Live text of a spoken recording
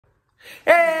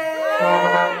Hey!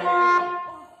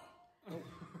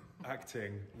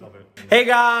 Acting, love it. Hey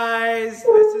guys,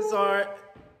 this is our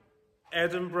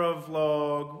Edinburgh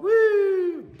vlog.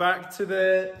 Woo! Back to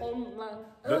the homeland.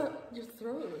 Your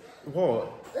throat.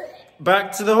 What?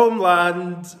 Back to the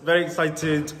homeland. Very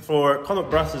excited for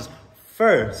Connaught Brass's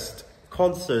first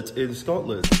concert in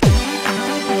Scotland.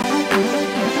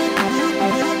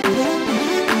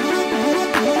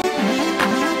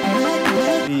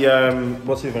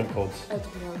 What's the event called?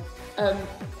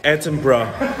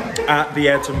 Edinburgh. At the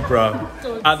Edinburgh.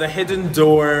 At the Hidden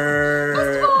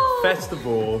Door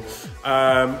Festival.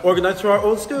 Organised through our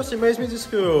old school, St Mary's Music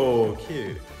School.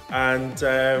 Cute. And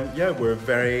yeah, we're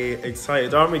very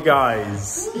excited, aren't we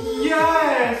guys?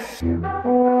 Yes!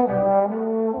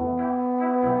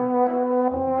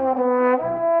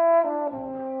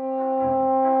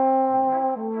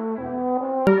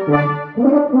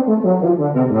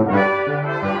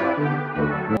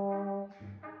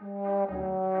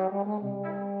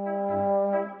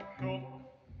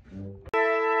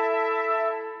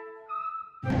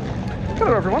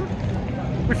 Hello everyone,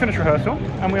 we finished rehearsal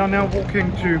and we are now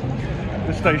walking to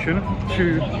the station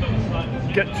to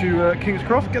get to King's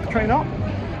Cross, get the train up,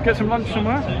 get some lunch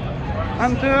somewhere,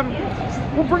 and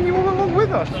we'll bring you all along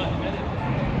with us.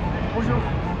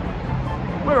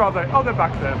 Where are they? Oh, they're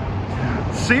back there.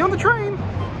 See you on the train!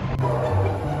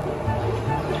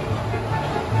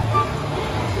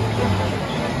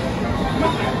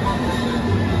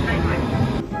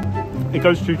 It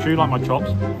goes choo-choo like my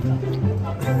chops.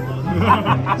 Look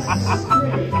at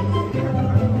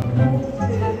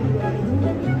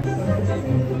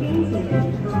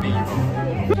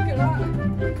that.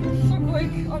 So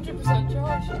quick, 100%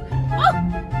 charged.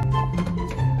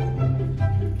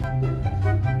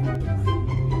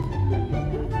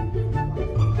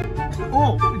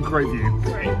 Oh, great view.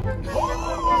 Great.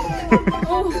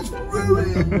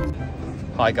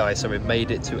 Hi guys, so we've made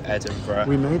it to Edinburgh.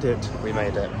 We made it. We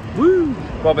made it. Woo!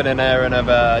 Robin and Aaron have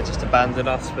just abandoned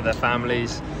us with their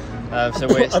families. So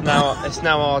it's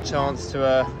now our chance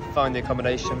to find the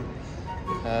accommodation.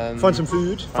 Find some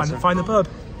food. Find the pub.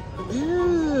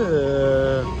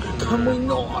 Yeah. Can we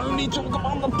not only talk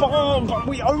about the pub, but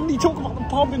we only talk about the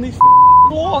pub in these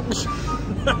vlogs?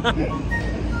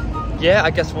 Yeah,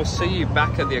 I guess we'll see you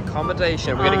back at the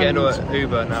accommodation. We're going to get into an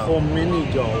Uber now. For mini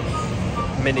golf.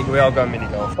 We are going mini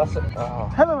golf. That's it. Oh.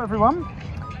 Hello everyone.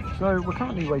 So we're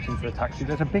currently waiting for a taxi.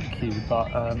 There's a big queue,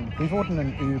 but we've ordered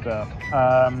an Uber,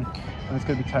 and it's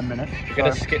going to be 10 minutes. We're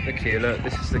going to skip the queue. Look,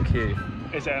 this is the queue.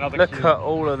 Is it another Look queue? at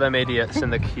all of them idiots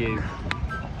in the queue.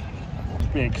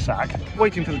 Big sack.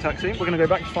 Waiting for the taxi. We're going to go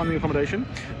back to find the accommodation,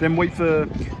 then wait for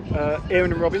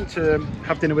Aaron and Robin to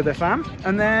have dinner with their fam,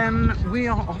 and then we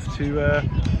are off to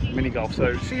mini golf.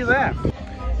 So see you there.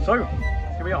 So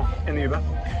here we are in the Uber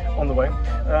on the way.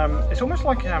 It's almost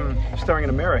like staring in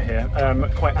a mirror here,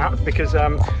 quite apt, because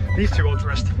these two are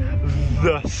dressed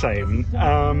the same.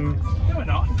 No, we're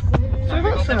not. So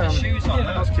that's shoes on.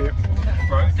 yeah, that's cute.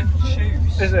 Bro, different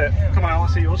shoes. Is it? Come on,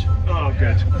 let's see yours. Oh,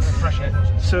 good.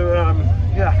 So,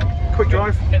 yeah, quick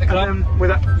drive. Hit the club. And then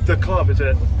we're at the club is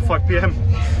at 5 PM.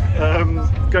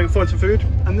 Go and find some food,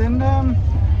 and then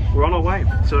we're on our way.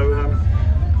 So,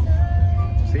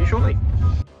 see you shortly.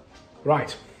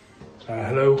 Right.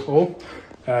 Hello all.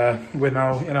 We're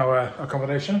now in our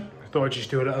accommodation. I thought I'd just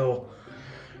do a little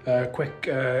quick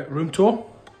room tour.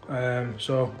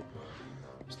 So,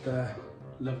 just a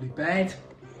lovely bed.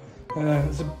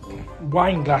 There's a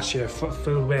wine glass here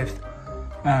filled with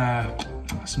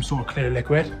some sort of clear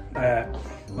liquid.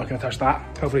 Not going to touch that.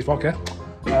 Hopefully it's vodka.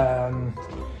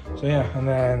 So yeah, and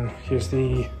then here's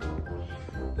the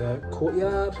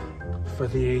courtyard for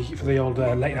the old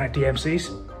late night DMCs.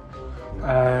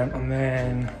 And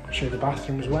then I'll show you the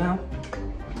bathroom as well.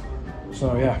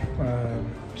 So yeah,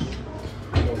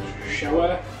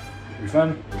 shower, be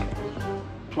fun.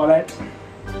 Toilet.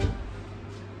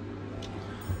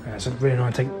 So really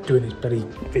annoying doing these bloody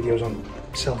videos on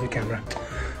selfie camera.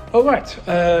 All right,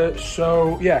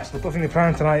 so yes, the thing the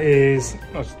plan tonight is,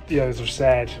 as I've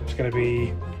said, it's going to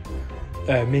be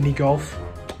mini golf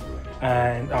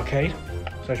and arcade, so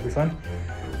that should be fun.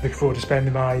 Looking forward to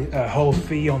spending my whole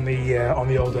fee on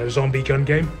the old zombie gun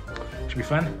game. Should be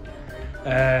fun.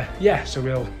 Yeah, so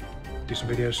we'll do some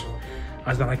videos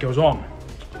as the night goes on.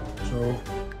 So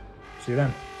see you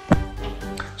then.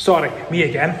 Sorry, me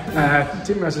again.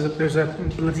 Didn't realise there's a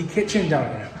bloody kitchen down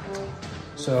there.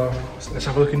 So let's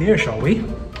have a look in here, shall we?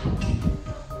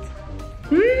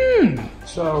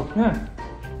 So yeah,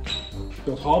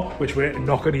 built hob, which we're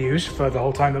not going to use for the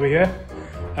whole time that we're here.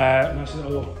 Nice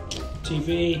little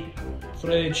TV,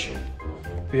 fridge,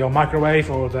 the old microwave,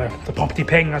 or the poppity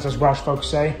ping, as us Welsh folks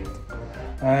say.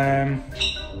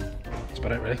 That's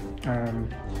about it really. So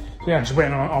yeah, just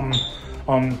waiting on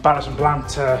Ballas and Blant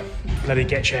to bloody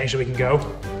get changed so we can go.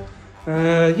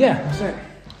 Yeah, that's it.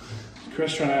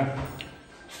 Chris trying to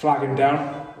flag him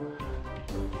down.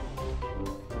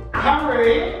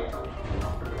 Harry!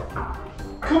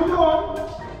 Come on!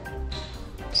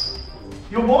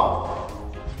 You're what?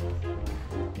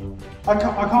 I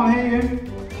can't hear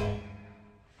you.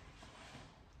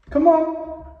 Come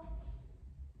on.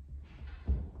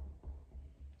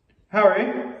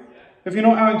 Harry, if you're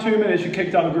not out in 2 minutes, you're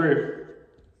kicked out of the group.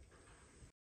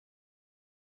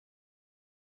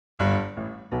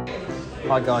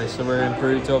 Hi guys, so we're in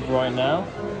Brewdog right now.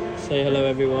 Say hello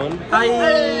everyone.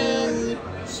 Hi!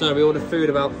 So we ordered food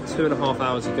about 2.5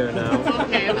 hours ago now.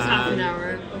 Okay, it was half an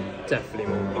hour.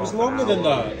 Definitely more. It was longer than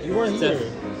that. You weren't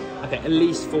here. Okay, at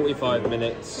least 45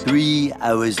 minutes. 3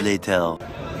 hours later.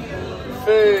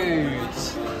 Food!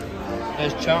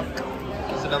 There's Chuck.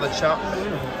 There's another Chuck.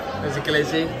 There's a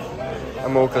glizzy.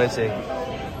 And more glizzy.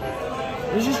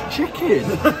 It's just chicken.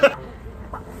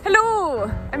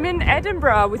 Hello! I'm in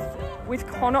Edinburgh with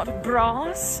Connaught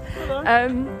Brass.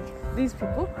 These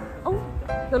people. Oh,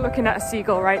 they're looking at a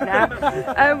seagull right now.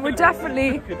 We're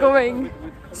definitely going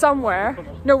somewhere.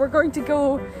 No, we're going to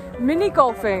go mini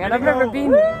golfing, and I've never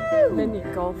been mini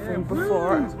golfing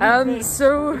before.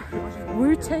 So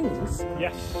woo tings.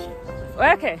 Yes.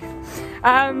 Okay.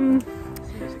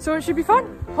 So it should be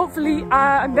fun. Hopefully,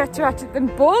 I'm better at it than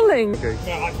bowling.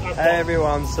 Hey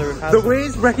everyone, so we've had The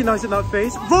Wiz recognising that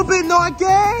face. Robin, not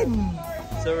again!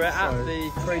 So we're at the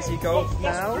Crazy Golf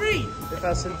now. We've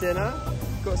had some dinner,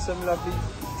 got some lovely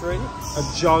drinks. A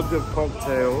jug of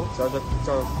cocktail. Jug of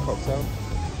cocktail.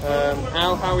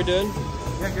 Al, how are we doing?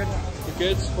 Yeah, good. You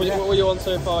good? What are you on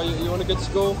so far? You on a good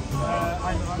score?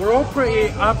 We're all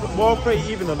pretty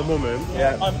even at the moment.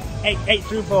 Yeah. I'm 8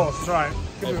 through 4, that's right.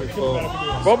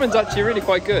 Robin's actually really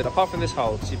quite good, apart from this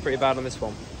hole. She's pretty bad on this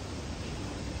one.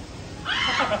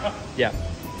 Yeah.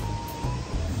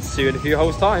 See you in a few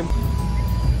holes' time.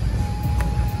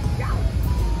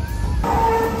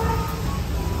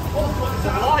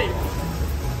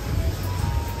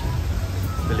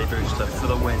 Billy Brewster for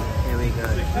the win. Here we go.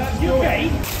 You okay?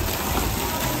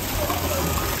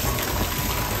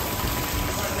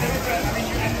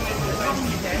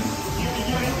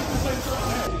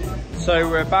 So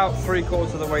we're about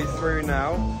 3/4 of the way through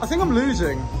now. I think I'm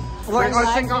losing. Like,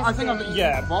 I think I'm,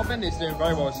 yeah. Robin is doing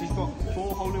very well. She's got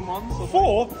 4 hole-in-ones. Or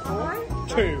 4? 4?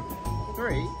 2.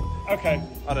 3? Okay.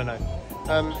 I don't know.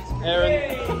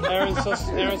 Aaron's just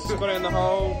got it in the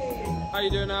hole. How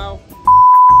you doing now?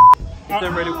 He's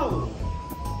doing really well.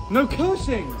 No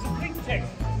cursing.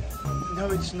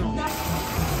 No, it's not.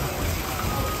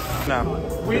 Now.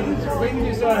 Wind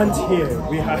is And here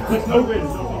we have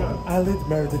Aled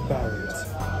Meredith Barrett.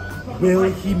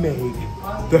 Will he make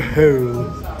the hole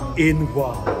in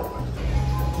one?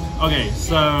 Okay,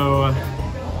 so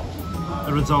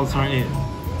the results are in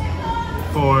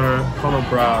for Connaught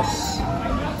Brass's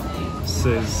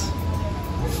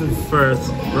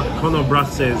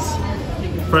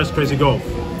first Crazy Golf.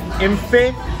 In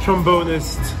 5th,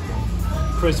 trombonist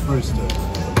Chris Brewster.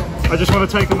 I just want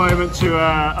to take a moment to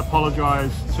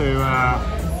apologise to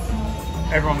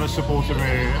everyone that supported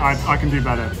me. I can do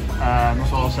better.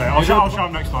 That's all I'll say. I'll show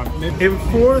up next time. In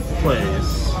 4th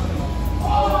place,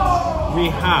 we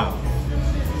have,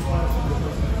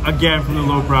 again from the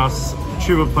low brass,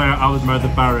 tuba player Aled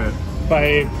Meredith Barrett.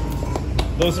 Babe,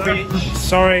 Low speech.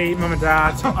 sorry, Mum and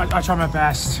Dad. I try my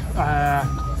best.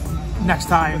 Next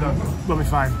time, we'll be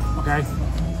fine, okay?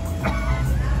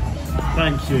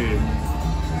 Thank you,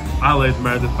 Aled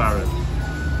Meredith Barrett.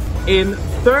 In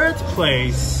 3rd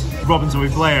place, Robin Zoe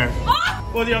Blair.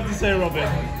 What do you have to say, Robin?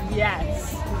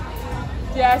 Yes.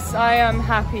 Yes, I am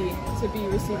happy to be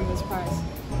receiving this prize.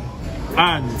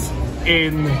 And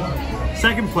in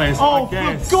 2nd place, I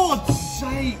guess. For God's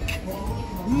sake!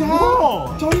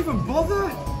 No! Don't even bother!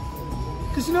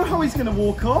 Because you know how he's going to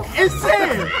walk off? Is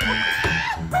it?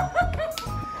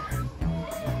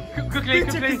 Quickly.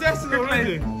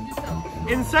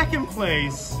 In 2nd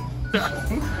place,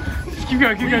 Keep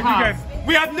going, keep going.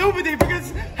 we have nobody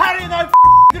because Harry and I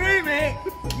through, mate.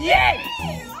 Yes!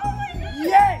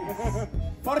 Yes!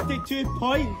 42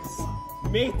 points,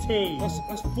 matey.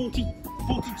 That's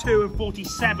 42 and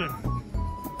 47.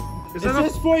 Is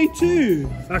this 42?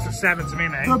 That's a 7 to me,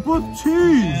 mate. They're both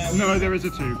 2s. No, there is a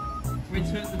 2.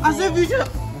 As if you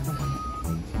just... What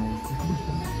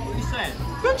are you saying?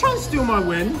 Don't try and steal my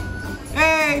win.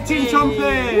 Hey, Team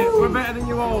Trumpet! We're better than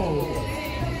you all.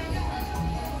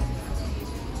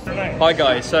 Hi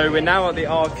guys, so we're now at the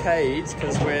arcades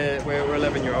because we're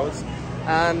 11-year-olds,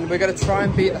 and we're going to try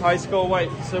and beat the high score. Wait,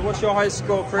 so what's your high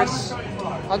score, Chris?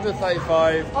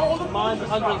 135. Mine's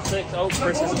 106. Oh,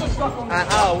 Chris is. And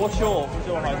Al, what's your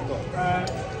high score?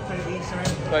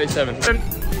 37.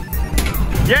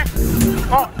 Yeah.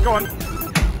 Oh, go on.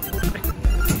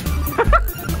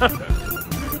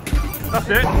 That's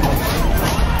it.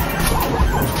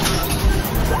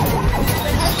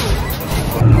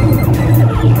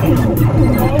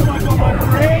 Oh my god, my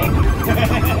brain!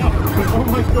 Oh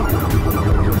my god.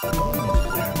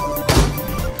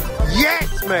 Yes,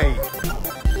 mate!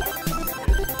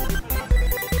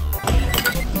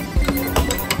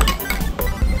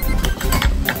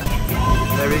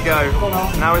 There we go.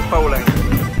 Now it's bowling.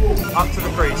 Up to the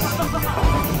crease.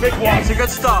 Big one. It's a good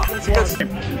start. It's a good start.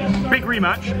 Big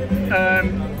rematch.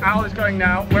 Al is going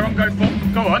now. We're on go for.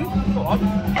 Go on. Go on.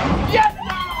 Yes!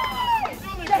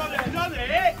 Done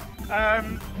it!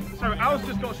 So Al's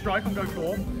just got a strike on go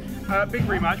 4. Big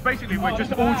rematch. Basically, we're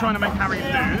just all trying to make Harry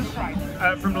lose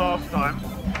from last time.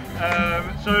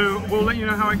 So we'll let you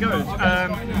know how it goes.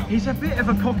 He's a bit of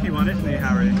a cocky one, isn't he,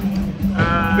 Harry?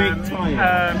 Big time.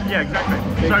 Yeah,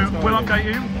 exactly. So time. we'll update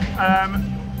you.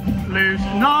 Lose.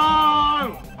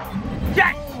 No!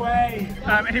 Yes! Way.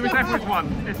 He was left with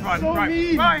 1. It's fine. So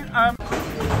right. Right.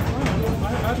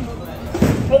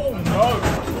 Oh no!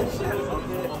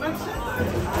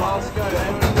 Last go.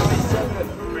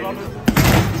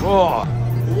 Oh.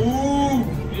 Ooh.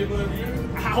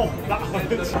 Ow! That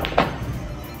hurts.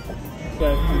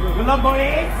 Good luck,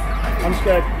 boys. I'm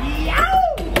scared. Yow!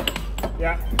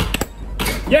 Yeah.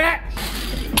 Yeah!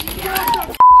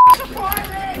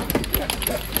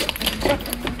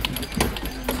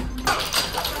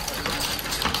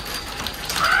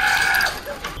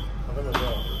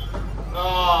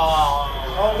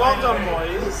 Oh, well done,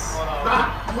 boys. That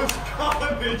was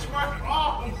garbage.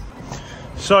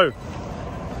 So,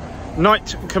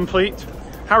 night complete.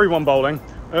 Harry won bowling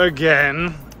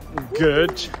again.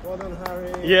 Good. Well done,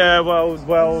 Harry. Yeah,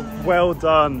 well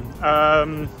done.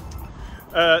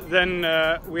 Then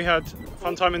we had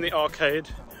fun time in the arcade.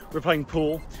 We're playing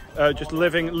pool, just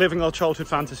living our childhood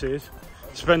fantasies,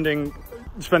 spending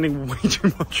way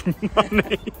too much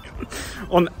money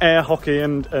on air hockey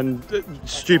and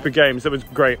stupid games. It was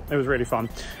great. It was really fun.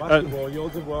 Basketball,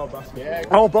 yours as well, basketball.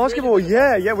 Oh, basketball!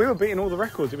 Yeah, we were beating all the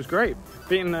records. It was great,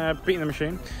 beating the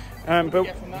machine.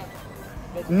 But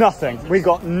nothing. We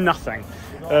got nothing.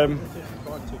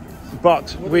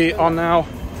 But we are now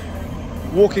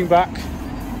walking back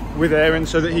with Aaron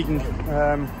so that he can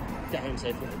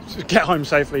get home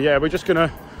safely. Yeah, we're just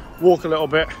gonna walk a little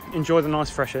bit, enjoy the nice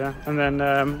fresh air, and then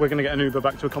we're gonna get an Uber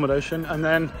back to accommodation and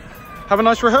then have a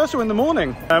nice rehearsal in the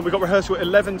morning. We've got rehearsal at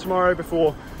 11 tomorrow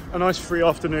before a nice free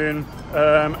afternoon,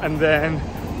 and then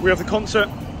we have the concert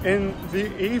in the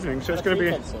evening. So it's going to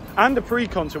be and a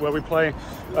pre-concert where we play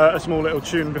a small little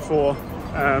tune before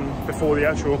the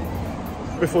actual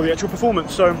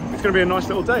performance. So it's going to be a nice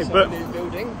little day. But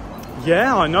building.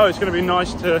 Yeah, I know it's going to be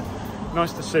nice to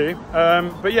see.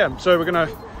 But yeah, so we're going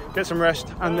to get some rest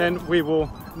and then we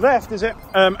will left, is it?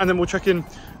 And then we'll check in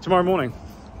tomorrow morning.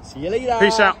 See you later.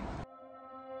 Peace out.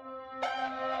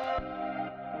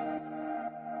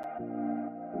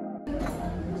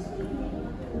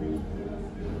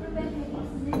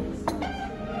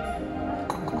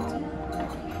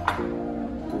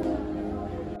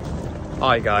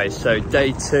 Hi guys, so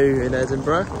day 2 in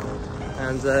Edinburgh,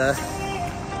 and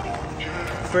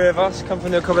 3 of us come from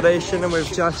the accommodation and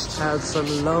we've just had some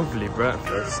lovely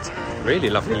breakfast, really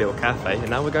lovely little cafe, and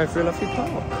now we're going through a lovely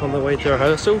park on the way to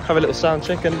rehearsal, have a little sound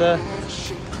check, and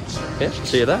yeah,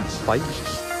 see you there, bye.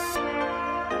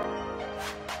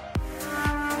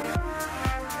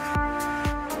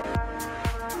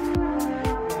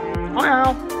 Hi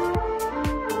Al.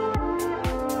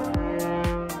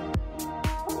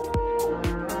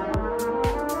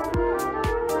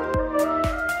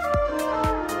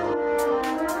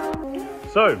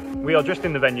 So, we are just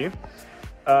in the venue.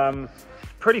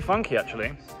 Pretty funky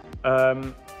actually.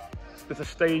 There's a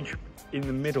stage in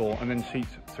the middle and then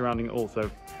seats surrounding it all, so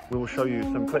we will show you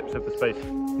some clips of the space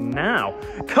now.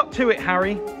 Cut to it,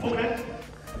 Harry. Okay.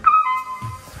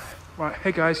 Right,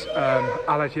 hey guys,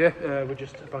 Aled here. We're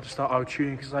just about to start our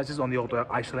tuning exercises on the old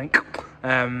Isolink.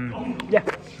 Yeah.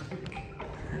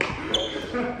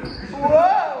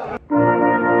 Whoa!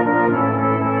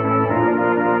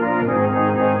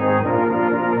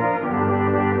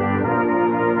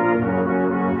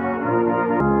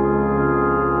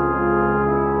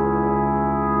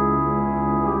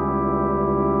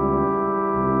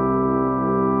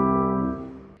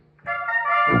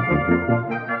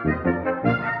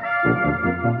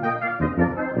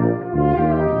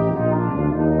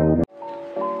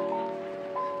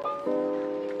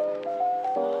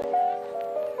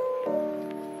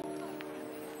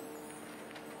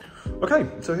 Okay,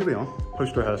 so here we are,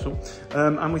 post-rehearsal,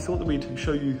 and we thought that we'd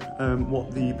show you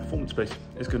what the performance space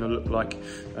is going to look like,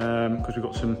 because we've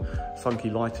got some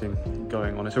funky lighting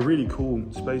going on. It's a really cool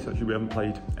space, actually. We haven't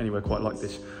played anywhere quite like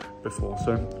this before,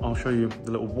 so I'll show you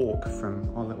the little walk from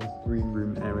our little green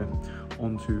room area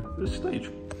onto the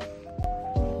stage.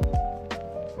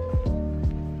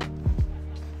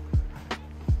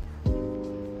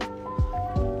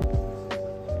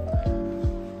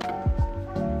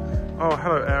 Oh,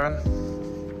 hello, Aaron.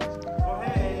 Oh,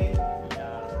 hey.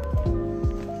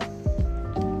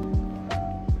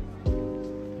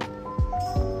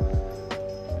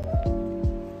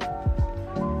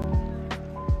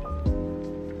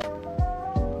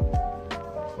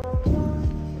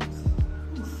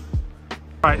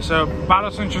 Right, so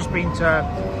Madison's just been to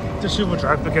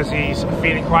Superdrug because he's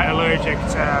feeling quite allergic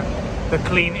to the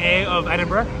clean air of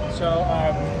Edinburgh. So,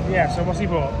 yeah, so what's he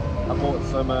bought? I bought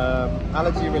some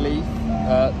allergy relief,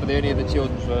 but only in the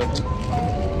children's version.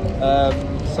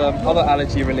 Some other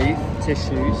allergy relief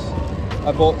tissues.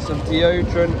 I bought some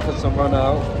deodorant because some run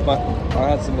out, but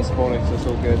I had some this morning, so it's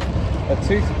all good. A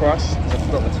toothbrush because I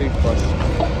forgot the toothbrush.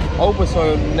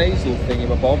 Olbasol nasal thingy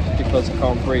my bob because I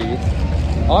can't breathe.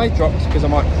 Eye drops because I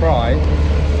might cry.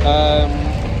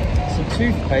 Some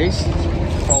toothpaste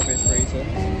for obvious reasons.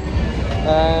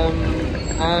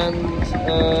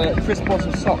 And crisp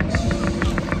bottom socks.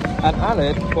 And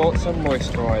Aled bought some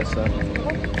moisturiser.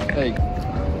 There you go.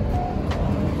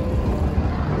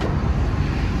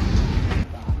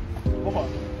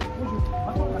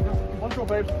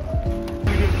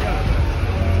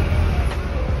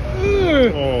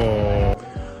 Oh.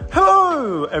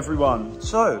 Hello, everyone.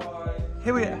 So,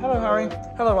 here we are. Hello, Harry.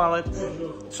 Hello,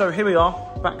 Aled. So here we are,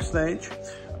 backstage.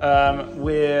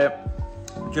 We're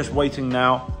just waiting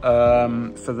now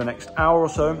for the next hour or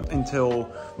so until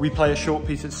we play a short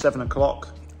piece at 7 o'clock,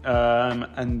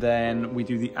 and then we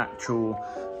do the actual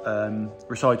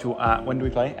recital at, when do we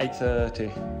play?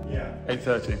 8:30. Yeah.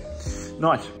 8:30.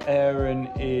 Nice. Aaron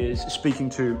is speaking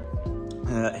to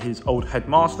his old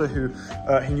headmaster, who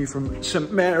he knew from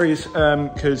St Mary's,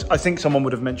 because I think someone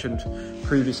would have mentioned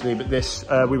previously, but this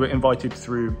we were invited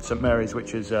through St Mary's,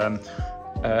 which is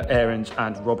Aaron's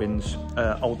and Robin's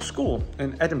old school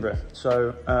in Edinburgh.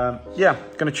 So yeah,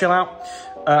 gonna chill out,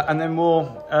 and then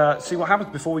we'll see what happens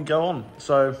before we go on.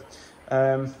 So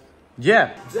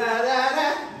yeah.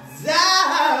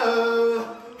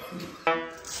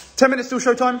 10 minutes till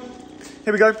showtime.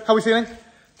 Here we go. How are we feeling?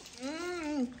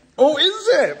 Oh, is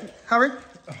it? Harry?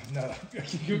 Oh, no.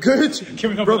 Good.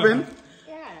 Robin?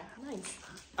 Yeah, nice.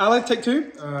 Aled, take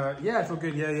two? Yeah, I feel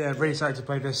good. Yeah, really excited to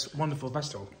play this wonderful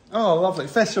festival. Oh, lovely.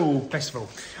 Festival. Festival.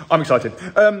 I'm excited.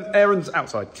 Aaron's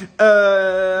outside.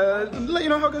 Let you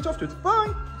know how it goes afterwards.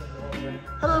 Bye.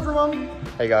 Hello, everyone.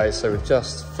 Hey guys, so we've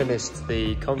just finished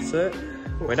the concert.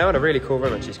 We're now in a really cool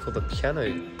room actually. It's called the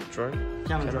Piano Drone.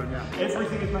 Piano drone, yeah.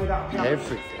 Everything is made out of piano.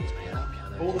 Everything's made out of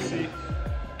piano. All the seats.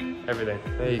 Everything.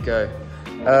 There you go.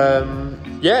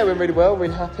 Yeah, it went really well.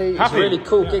 Really happy. It's a really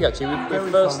cool gig actually.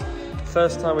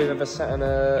 First time we've ever sat in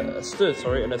stood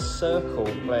in a circle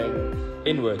playing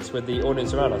inwards with the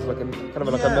audience around us, like a kind of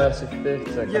like immersive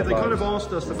theatre. Yeah, they kind of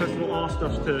asked us, the festival asked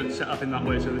us to set up in that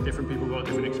way so that different people got a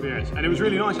different experience. And it was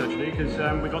really nice actually, because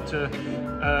we got to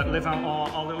live out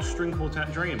our little string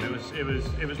quartet dream. It was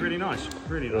really nice,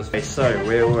 really nice. Okay, so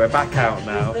we're back out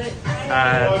now,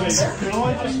 and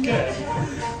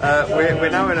we're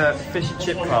now in a fish and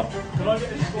chip club.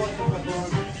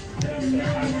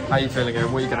 How are you feeling,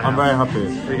 Aaron? What are you going to have? I'm very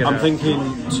happy. I'm thinking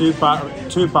two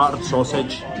battered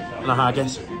sausage and a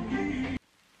haggis.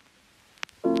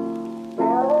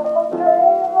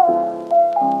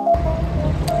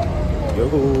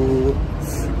 Yo.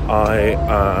 I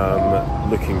am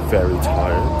looking very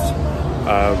tired,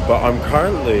 but I'm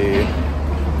currently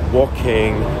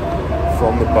walking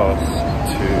from the bus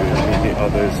to meet the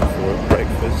others for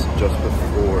breakfast just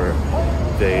before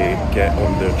they get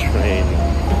on their train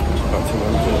back to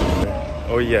London.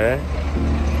 Oh yeah?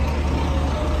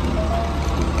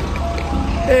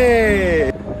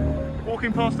 Hey!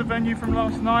 Walking past the venue from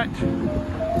last night,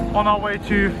 on our way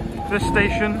to the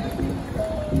station.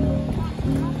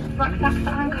 Rucksacks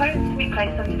and coats we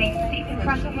place underneath the seats in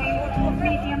front of you,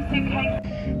 medium suitcase.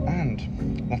 And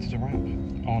that is a wrap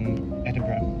on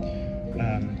Edinburgh.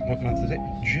 What month is it?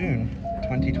 June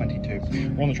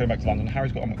 2022. We're on the train back to London.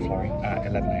 Harry's got a McFlurry at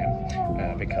 11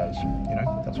 AM because, you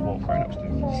know, that's what grown-ups do.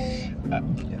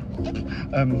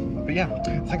 But yeah,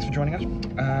 thanks for joining us.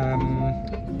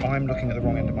 I'm looking at the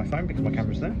wrong end of my phone because my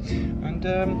camera's there. And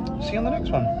see you on the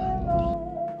next one.